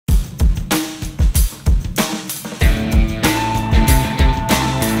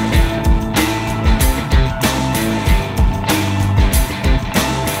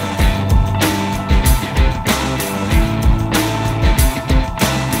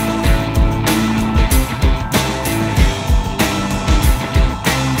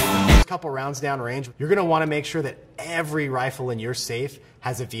couple rounds downrange, you're gonna wanna make sure that every rifle in your safe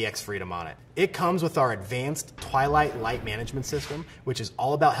has a VX Freedom on it. It comes with our advanced Twilight light management system, which is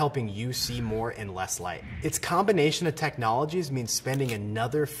all about helping you see more in less light. Its combination of technologies means spending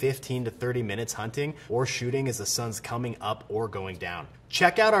another 15 to 30 minutes hunting or shooting as the sun's coming up or going down.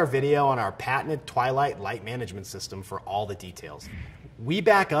 Check out our video on our patented Twilight light management system for all the details. We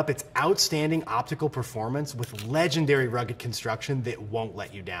back up its outstanding optical performance with legendary rugged construction that won't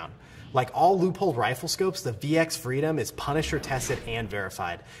let you down. Like all Leupold Riflescopes, the VX Freedom is Punisher tested and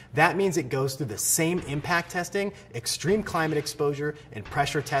verified. That means it goes through the same impact testing, extreme climate exposure, and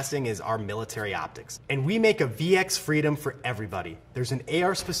pressure testing as our military optics. And we make a VX Freedom for everybody. There's an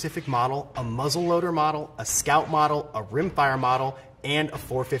AR specific model, a muzzleloader model, a scout model, a rimfire model, and a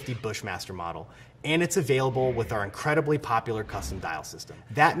 450 Bushmaster model. And it's available with our incredibly popular custom dial system.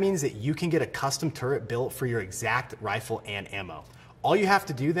 That means that you can get a custom turret built for your exact rifle and ammo. All you have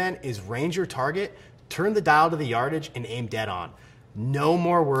to do then is range your target, turn the dial to the yardage, and aim dead on. No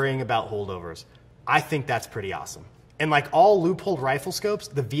more worrying about holdovers. I think that's pretty awesome. And like all Leupold Riflescopes,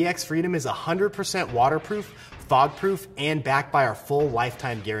 the VX Freedom is 100% waterproof, fog-proof, and backed by our full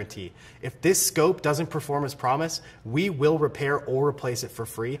lifetime guarantee. If this scope doesn't perform as promised, we will repair or replace it for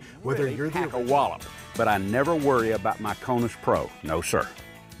free, whether you're a wallop, but I never worry about my Konus Pro. No, sir.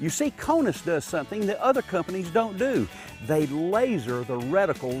 You see, Konus does something that other companies don't do. They laser the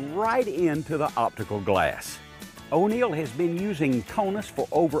reticle right into the optical glass. O'Neill has been using Konus for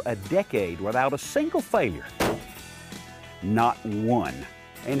over a decade without a single failure. Not one.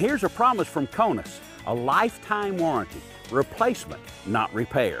 And here's a promise from Konus, a lifetime warranty, replacement, not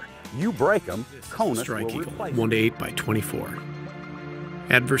repair. You break them, Konus Strike will Eagle, replace 1-8 by 24.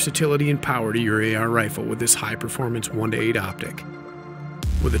 Add versatility and power to your AR rifle with this high-performance 1-8 optic.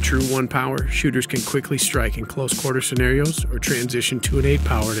 With a true 1 power, shooters can quickly strike in close quarter scenarios or transition to an 8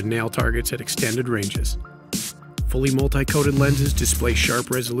 power to nail targets at extended ranges. Fully multi-coated lenses display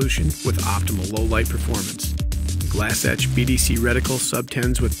sharp resolution with optimal low light performance. Glass etch BDC reticle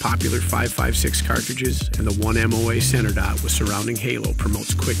sub-10s with popular 5.56 cartridges and the 1 MOA center dot with surrounding halo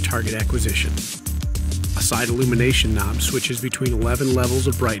promotes quick target acquisition. A side illumination knob switches between 11 levels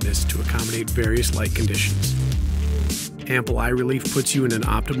of brightness to accommodate various light conditions. Ample eye relief puts you in an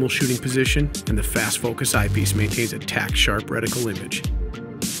optimal shooting position, and the fast focus eyepiece maintains a tack-sharp reticle image.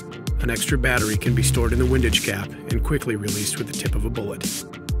 An extra battery can be stored in the windage cap and quickly released with the tip of a bullet.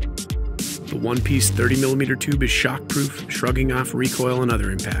 The one-piece 30mm tube is shockproof, shrugging off recoil and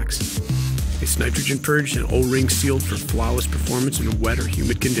other impacts. It's nitrogen purged and O-ring sealed for flawless performance in wet or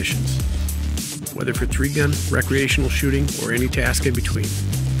humid conditions. Whether for 3-gun, recreational shooting, or any task in between,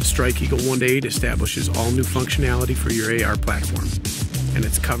 the Strike Eagle 1-8 establishes all new functionality for your AR platform, and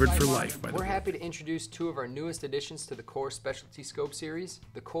it's covered for life. We're happy to introduce two of our newest additions to the Core Specialty Scope series,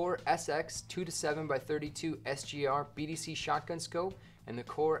 the Core SX 2-7x32 SGR BDC Shotgun Scope and the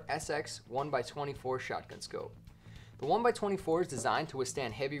Core SX 1x24 Shotgun Scope. The 1x24 is designed to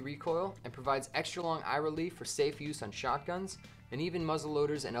withstand heavy recoil and provides extra long eye relief for safe use on shotguns and even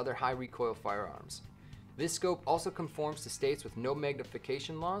muzzleloaders and other high recoil firearms. This scope also conforms to states with no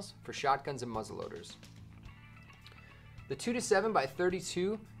magnification laws for shotguns and muzzleloaders. The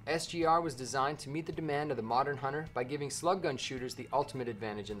 2-7x32 SGR was designed to meet the demand of the modern hunter by giving slug gun shooters the ultimate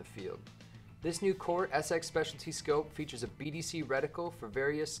advantage in the field. This new Core SX Specialty Scope features a BDC reticle for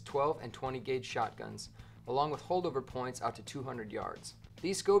various 12 and 20 gauge shotguns, along with holdover points out to 200 yards.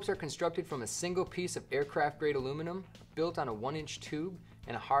 These scopes are constructed from a single piece of aircraft grade aluminum, built on a 1-inch tube,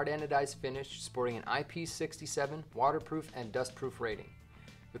 and a hard anodized finish sporting an IP67 waterproof and dustproof rating.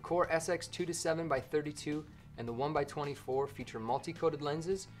 The Core SX 2-7x32 and the 1x24 feature multi-coated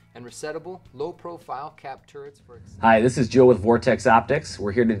lenses and resettable, low-profile cap turrets for... Hi, this is Joe with Vortex Optics.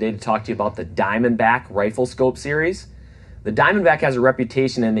 We're here today to talk to you about the Diamondback Riflescope series. The Diamondback has a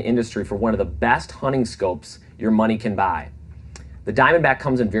reputation in the industry for one of the best hunting scopes your money can buy. The Diamondback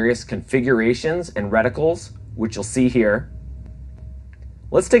comes in various configurations and reticles, which you'll see here.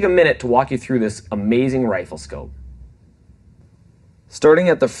 Let's take a minute to walk you through this amazing rifle scope. Starting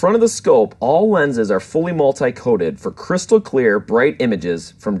at the front of the scope, all lenses are fully multi-coated for crystal clear, bright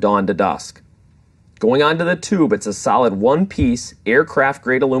images from dawn to dusk. Going on to the tube, it's a solid one-piece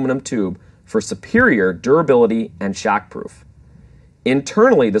aircraft-grade aluminum tube for superior durability and shockproof.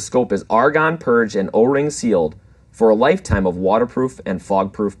 Internally, the scope is argon purged and O-ring sealed for a lifetime of waterproof and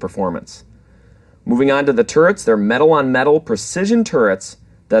fog-proof performance. Moving on to the turrets, they're metal-on-metal precision turrets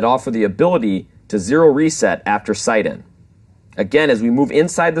that offer the ability to zero reset after sight-in. Again, as we move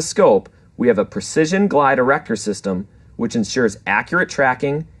inside the scope, we have a precision glide erector system which ensures accurate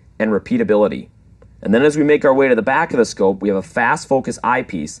tracking and repeatability. And then as we make our way to the back of the scope, we have a fast focus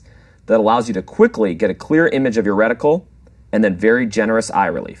eyepiece that allows you to quickly get a clear image of your reticle and then very generous eye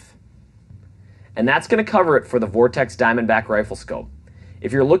relief. And that's going to cover it for the Vortex Diamondback rifle scope.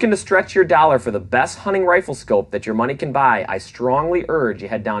 If you're looking to stretch your dollar for the best hunting rifle scope that your money can buy, I strongly urge you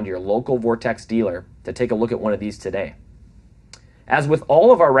head down to your local Vortex dealer to take a look at one of these today. As with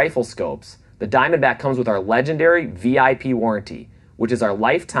all of our rifle scopes, the Diamondback comes with our legendary VIP warranty, which is our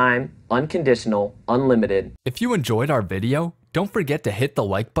lifetime, unconditional, unlimited. If you enjoyed our video, don't forget to hit the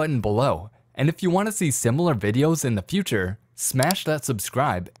like button below. And if you want to see similar videos in the future, smash that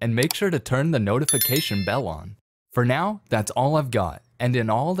subscribe and make sure to turn the notification bell on. For now, that's all I've got. And in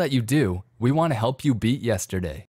all that you do, we want to help you beat yesterday.